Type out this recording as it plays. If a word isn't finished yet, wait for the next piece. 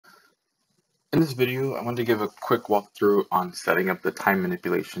In this video, I wanted to give a quick walkthrough on setting up the time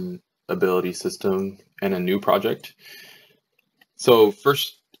manipulation ability system in a new project. So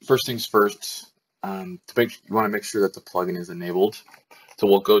first things first, you want to make sure that the plugin is enabled. So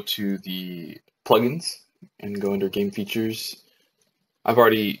we'll go to the plugins and go under game features. I've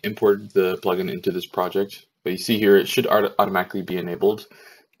already imported the plugin into this project, but you see here it should automatically be enabled.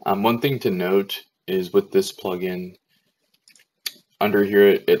 One thing to note is with this plugin, under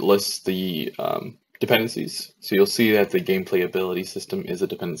here it lists the dependencies. So you'll see that the gameplay ability system is a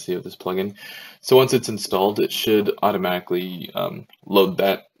dependency of this plugin. So once it's installed, it should automatically load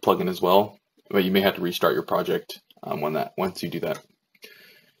that plugin as well, but you may have to restart your project once you do that.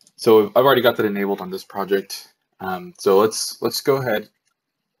 So I've already got that enabled on this project. So let's go ahead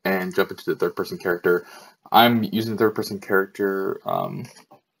and jump into the third-person character. I'm using third-person character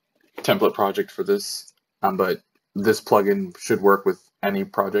template project for this, but this plugin should work with any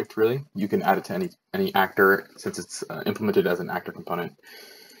project, really. You can add it to any actor since it's implemented as an actor component.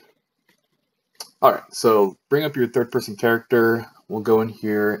 All right, so bring up your third-person character. We'll go in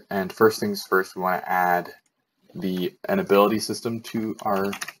here, and first things first, we want to add an ability system to our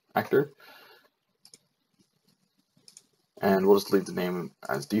actor. And we'll just leave the name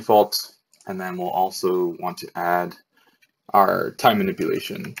as default, and then we'll also want to add our time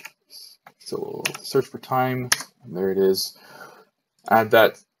manipulation. So we'll search for time, and there it is. Add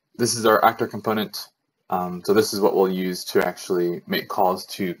that. This is our actor component. So this is what we'll use to actually make calls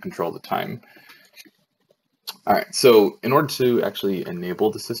to control the time. All right, so in order to actually enable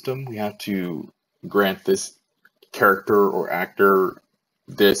the system, we have to grant this character or actor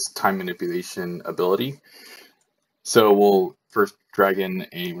this time manipulation ability. So we'll first drag in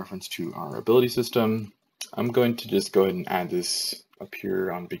a reference to our ability system. I'm going to just go ahead and add this up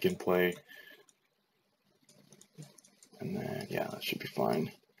here on begin play. And then, yeah, that should be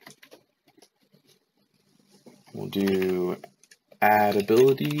fine. We'll do add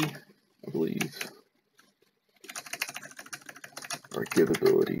ability, I believe, or give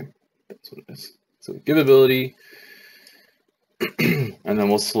ability. That's what it is. So give ability, and then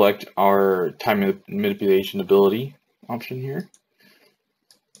we'll select our time manipulation ability option here.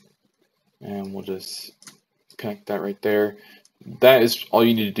 And we'll just connect that right there. That is all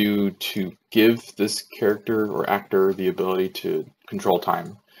you need to do to give this character or actor the ability to control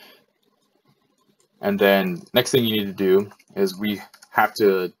time. And then next thing you need to do is we have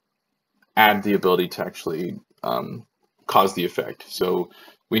to add the ability to actually cause the effect. So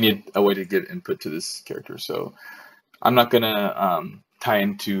we need a way to get input to this character. So I'm not going to tie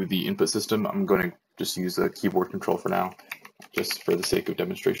into the input system. I'm going to just use a keyboard control for now, just for the sake of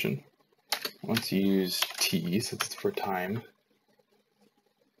demonstration. Once you use T, since it's for time,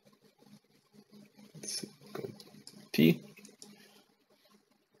 let's go T.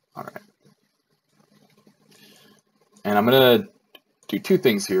 All right. And I'm going to do two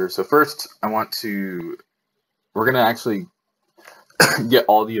things here. So first, we're going to actually get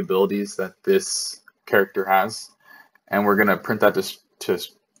all the abilities that this character has, and we're going to print that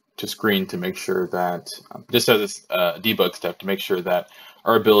to screen to make sure that, just as a debug step, to make sure that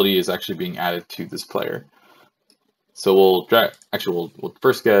our ability is actually being added to this player. So we'll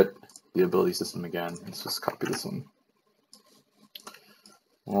first get the ability system again. Let's just copy this one.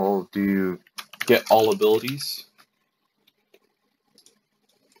 We'll do get all abilities,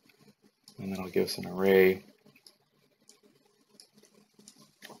 and that'll give us an array.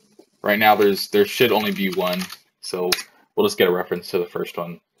 Right now there should only be one, so we'll just get a reference to the first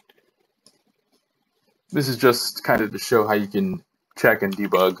one. This is just kind of to show how you can check and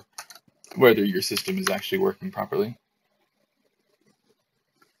debug whether your system is actually working properly.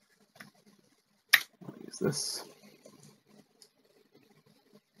 I'll use this.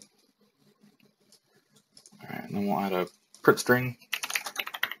 All right, and then we'll add a print string.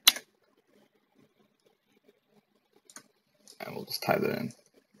 And we'll just type that in.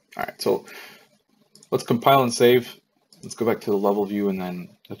 All right, so let's compile and save. Let's go back to the level view, and then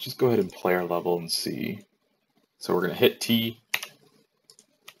let's just go ahead and play our level and see. So we're going to hit T,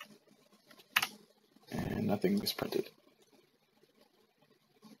 and nothing was printed.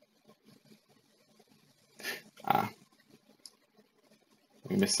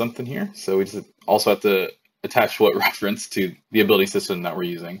 We missed something here, so we just also have to attach what reference to the ability system that we're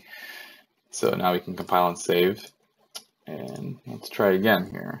using. So now we can compile and save. And let's try again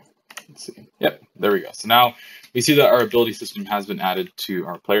here. Let's see. Yep, there we go. So now we see that our ability system has been added to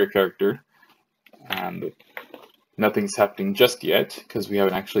our player character. And nothing's happening just yet because we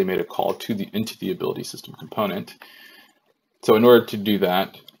haven't actually made a call into the ability system component. So in order to do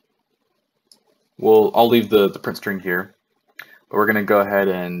that, I'll leave the print string here, but we're going to go ahead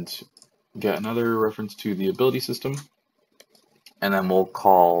and get another reference to the ability system, and then we'll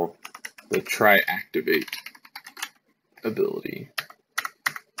call the try activate ability.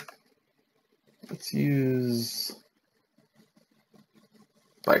 Let's use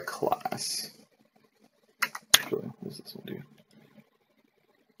by class. Actually, what does this one do?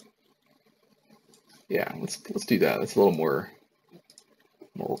 Yeah, let's do that. That's a little more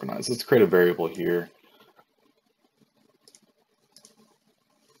organized. Let's create a variable here.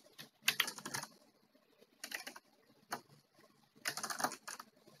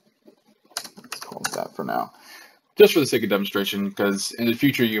 Let's call it that for now. Just for the sake of demonstration, because in the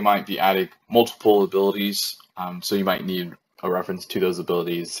future you might be adding multiple abilities, so you might need a reference to those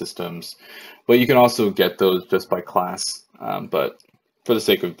abilities systems, but you can also get those just by class. But for the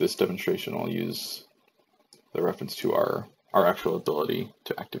sake of this demonstration, I'll use the reference to our actual ability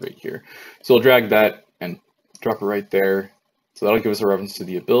to activate here. So we'll drag that and drop it right there. So that'll give us a reference to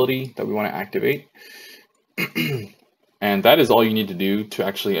the ability that we want to activate. And that is all you need to do to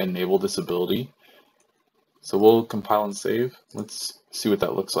actually enable this ability. So we'll compile and save. Let's see what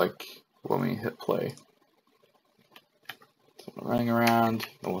that looks like when we hit play. So we're running around,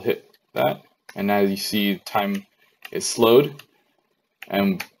 and we'll hit that. And now you see time is slowed,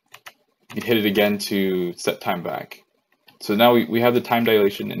 and you hit it again to set time back. So now we have the time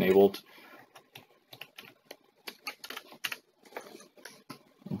dilation enabled.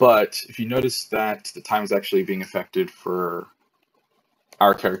 But if you notice that the time is actually being affected for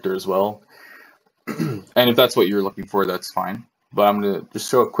our character as well, and if that's what you're looking for, that's fine. But I'm going to just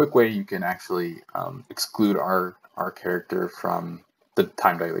show a quick way you can actually exclude our character from the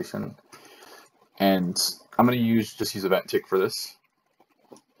time dilation. And I'm going to just use event tick for this.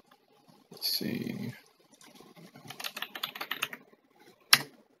 Let's see.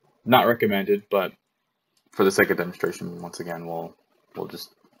 Not recommended, but for the sake of demonstration, once again, we'll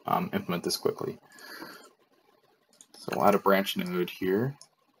just implement this quickly. So we'll add a branch node here.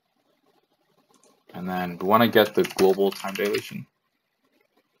 And then we want to get the global time dilation.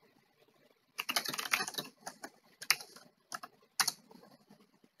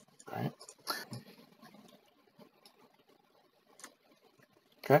 All right.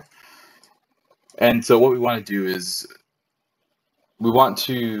 Okay. And so what we want to do is we want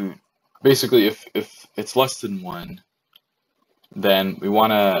to basically, if it's less than 1, then we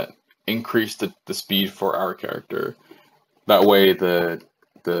want to increase the speed for our character. That way the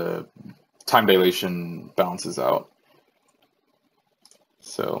time dilation balances out.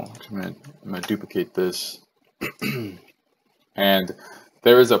 So I'm gonna duplicate this. And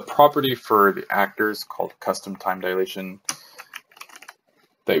there is a property for the actors called custom time dilation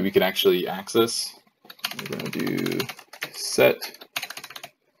that we can actually access. We're going to do set.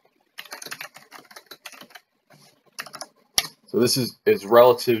 So this is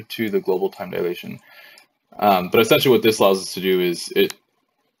relative to the global time dilation. But essentially what this allows us to do is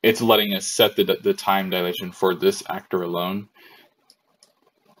it's letting us set the time dilation for this actor alone.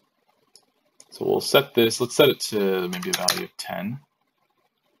 So we'll set this, let's set it to maybe a value of 10.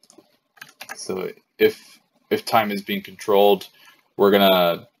 So if time is being controlled, we're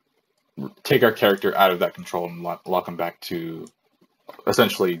gonna take our character out of that control and lock them back to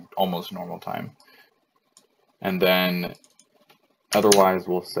essentially almost normal time. And then otherwise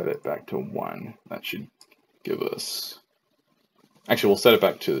we'll set it back to 1. That should give us, actually we'll set it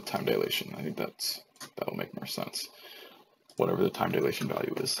back to the time dilation. I think that'll make more sense, whatever the time dilation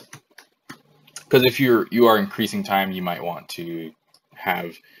value is. Because if you are increasing time, you might want to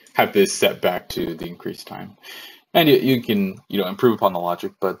have this set back to the increased time. And you can improve upon the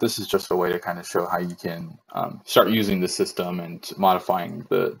logic, but this is just a way to kind of show how you can start using the system and modifying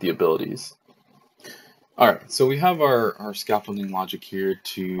the abilities. All right, so we have our scaffolding logic here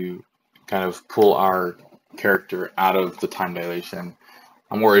to kind of pull our character out of the time dilation,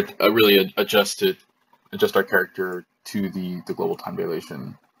 or really adjust our character to the global time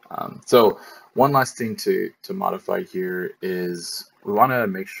dilation. So one last thing to modify here is we want to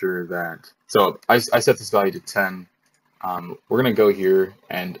make sure that, so I set this value to 10. We're going to go here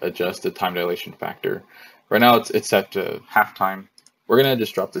and adjust the time dilation factor. Right now it's set to half time. We're going to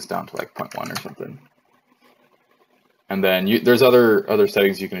just drop this down to like 0.1 or something. And then there's other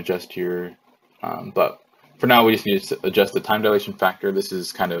settings you can adjust here. But for now we just need to adjust the time dilation factor. This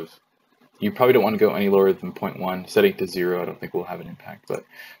is kind of, you probably don't want to go any lower than 0.1. Setting to 0, I don't think will have an impact, but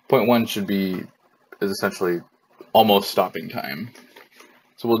 0.1 is essentially almost stopping time.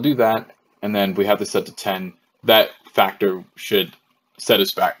 So we'll do that, and then we have this set to 10. That factor should set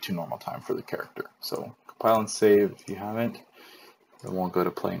us back to normal time for the character. So compile and save if you haven't. Then we'll go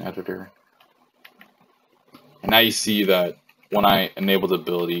to play in editor. And now you see that when I enable the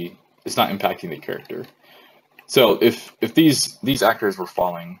ability, it's not impacting the character. So if these actors were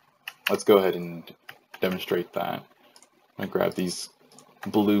falling, let's go ahead and demonstrate that. I'm gonna grab these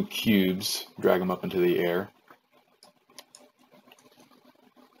blue cubes, drag them up into the air.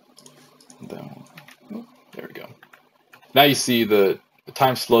 Then, there we go. Now you see the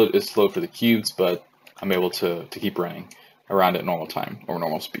time is slow for the cubes, but I'm able to keep running around at normal time or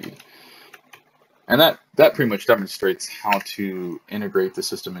normal speed. And that pretty much demonstrates how to integrate the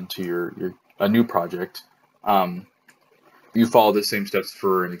system into a new project. You follow the same steps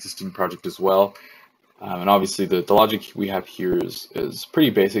for an existing project as well. And obviously the logic we have here is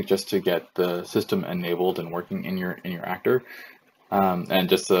pretty basic, just to get the system enabled and working in your actor. And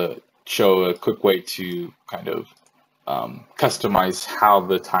just to show a quick way to kind of customize how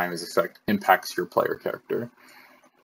the time impacts your player character.